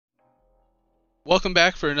Welcome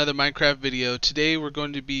back for another Minecraft video. Today we're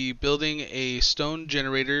going to be building a stone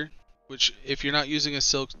generator, which if you're not using a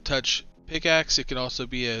silk touch pickaxe, it can also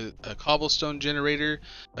be a cobblestone generator,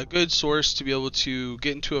 a good source to be able to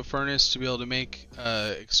get into a furnace to be able to make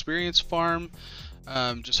experience farm.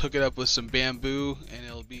 Just hook it up with some bamboo and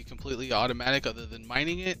it'll be completely automatic other than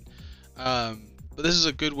mining it. But this is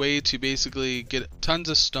a good way to basically get tons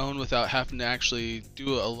of stone without having to actually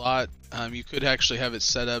do a lot. You could actually have it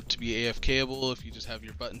set up to be AFKable if you just have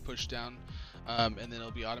your button pushed down, and then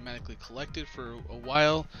it'll be automatically collected for a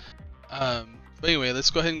while. But anyway, let's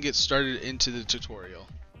go ahead and get started into the tutorial.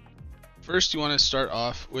 First, you want to start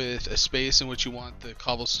off with a space in which you want the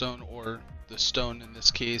cobblestone, or the stone in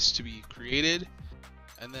this case, to be created.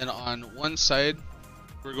 And then on one side,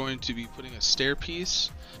 we're going to be putting a stair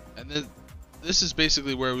piece, and then this is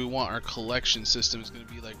basically where we want our collection system. Is going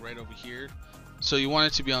to be like right over here. So you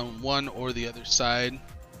want it to be on one or the other side.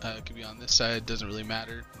 It could be on this side, doesn't really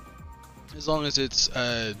matter, as long as it's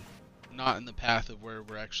not in the path of where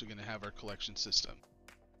we're actually going to have our collection system.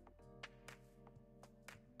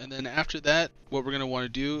 And then after that, what we're going to want to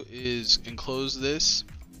do is enclose this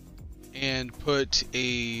and put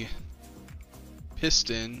a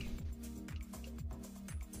piston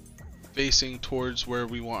facing towards where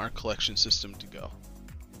we want our collection system to go.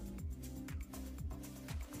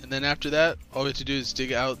 And then after that, all we have to do is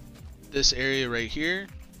dig out this area right here.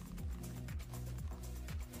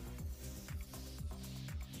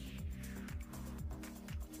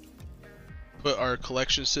 Put our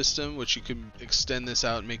collection system, which you can extend this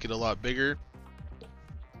out and make it a lot bigger.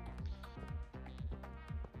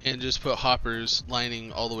 And just put hoppers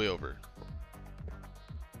lining all the way over.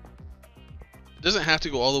 It doesn't have to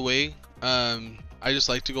go all the way. I just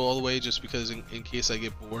like to go all the way just because in case I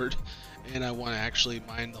get bored and I want to actually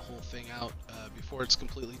mine the whole thing out before it's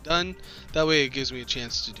completely done. That way it gives me a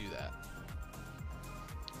chance to do that.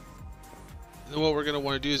 And then what we're going to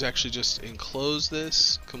want to do is actually just enclose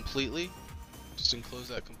this completely. Just enclose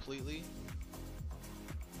that completely.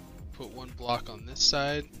 Put one block on this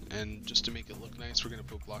side, and just to make it look nice, we're going to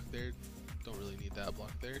put a block there. Don't really need that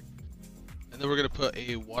block there. And then we're going to put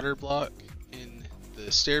a water block in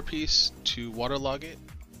the stair piece to waterlog it.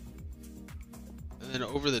 And then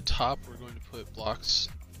over the top, we're going to put blocks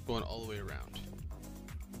going all the way around.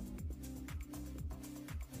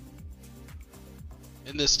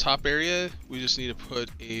 In this top area, we just need to put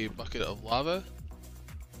a bucket of lava.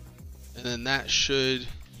 And then that should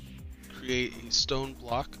create a stone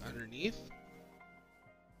block underneath.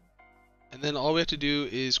 And then all we have to do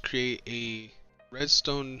is create a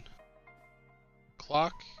redstone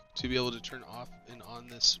clock to be able to turn off and on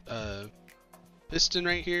this piston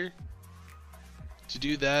right here. To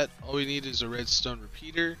do that, all we need is a redstone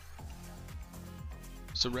repeater,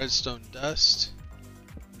 some redstone dust,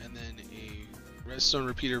 and then a redstone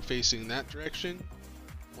repeater facing that direction,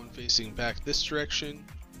 one facing back this direction,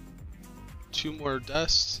 two more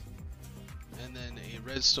dust, and then a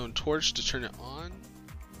redstone torch to turn it on.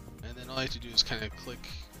 And then all I have to do is kind of click.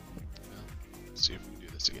 Well, let's see if we can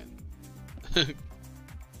do this again.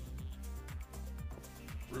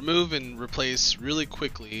 Remove and replace really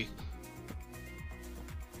quickly.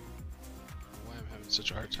 Why I'm having such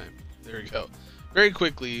a hard time. There we go. Very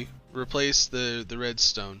quickly replace the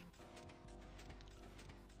redstone.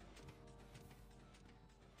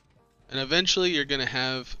 And eventually you're going to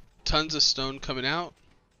have tons of stone coming out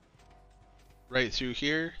right through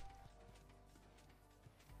here.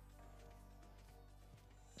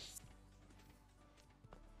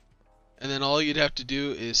 And then all you'd have to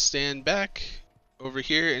do is stand back over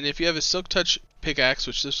here, and if you have a silk touch pickaxe,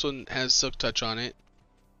 which this one has silk touch on it,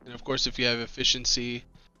 and of course if you have efficiency,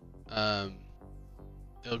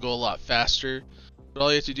 it'll go a lot faster. But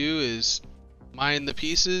all you have to do is mine the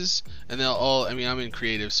pieces, and they'll all, I mean, I'm in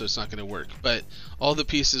creative so it's not going to work, but all the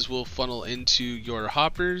pieces will funnel into your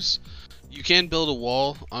hoppers. You can build a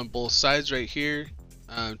wall on both sides right here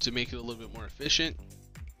to make it a little bit more efficient,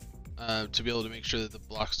 to be able to make sure that the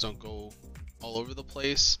blocks don't go all over the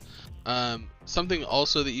place. Something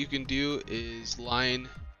also that you can do is line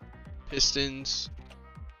pistons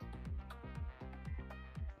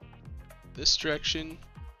this direction.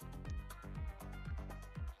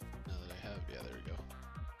 Now that I have, yeah, there we go.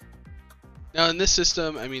 Now in this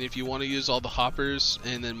system, I mean, if you want to use all the hoppers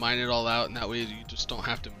and then mine it all out, and that way you just don't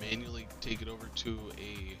have to manually take it over to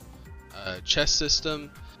a chest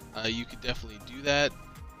system, you could definitely do that.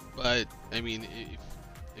 But I mean,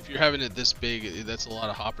 if you're having it this big, that's a lot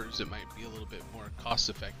of hoppers. It might be a little bit more cost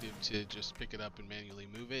effective to just pick it up and manually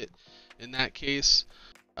move it in that case.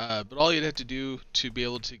 But all you'd have to do to be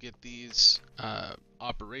able to get these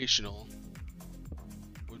operational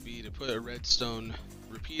would be need to put a redstone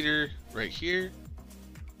repeater right here.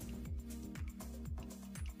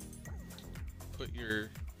 Put your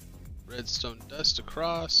redstone dust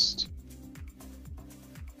across.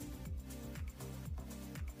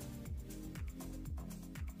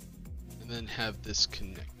 And then have this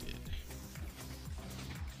connected.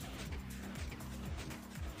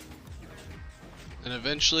 And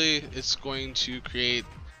eventually it's going to create,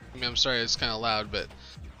 I'm sorry, it's kind of loud, but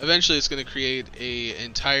eventually it's going to create a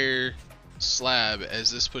entire slab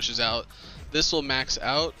as this pushes out. This will max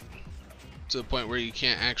out to the point where you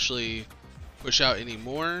can't actually push out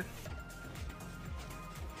anymore,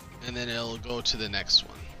 and then it'll go to the next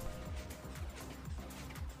one.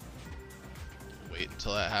 Wait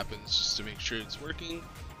until that happens just to make sure it's working.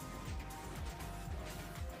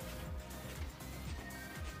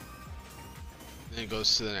 And then it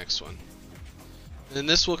goes to the next one. And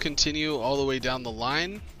this will continue all the way down the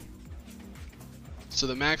line. So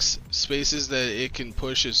the max spaces that it can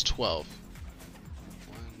push is 12.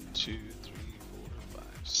 1, 2, 3, 4, 5,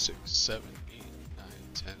 6, 7, 8, 9,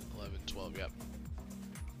 10, 11, 12, yep.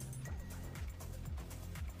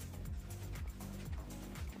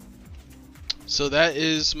 So that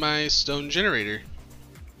is my stone generator.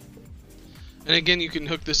 And again, you can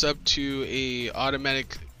hook this up to a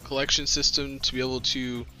automatic collection system to be able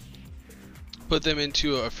to put them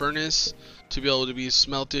into a furnace to be able to be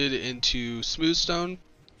smelted into smooth stone,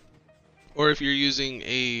 or if you're using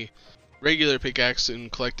a regular pickaxe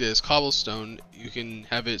and collect it as cobblestone, you can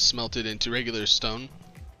have it smelted into regular stone.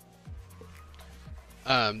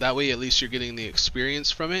 That way at least you're getting the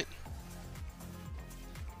experience from it.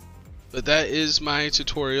 But that is my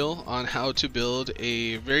tutorial on how to build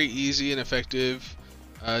a very easy and effective,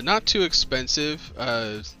 not too expensive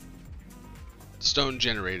stone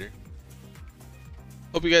generator.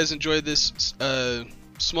 Hope you guys enjoyed this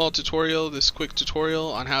small tutorial, this quick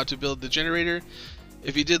tutorial on how to build the generator.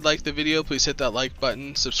 If you did like the video, please hit that like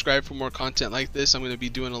button, subscribe for more content like this. I'm going to be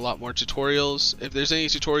doing a lot more tutorials. If there's any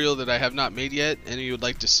tutorial that I have not made yet and you would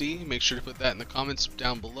like to see, make sure to put that in the comments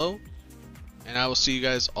down below. And I will see you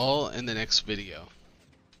guys all in the next video.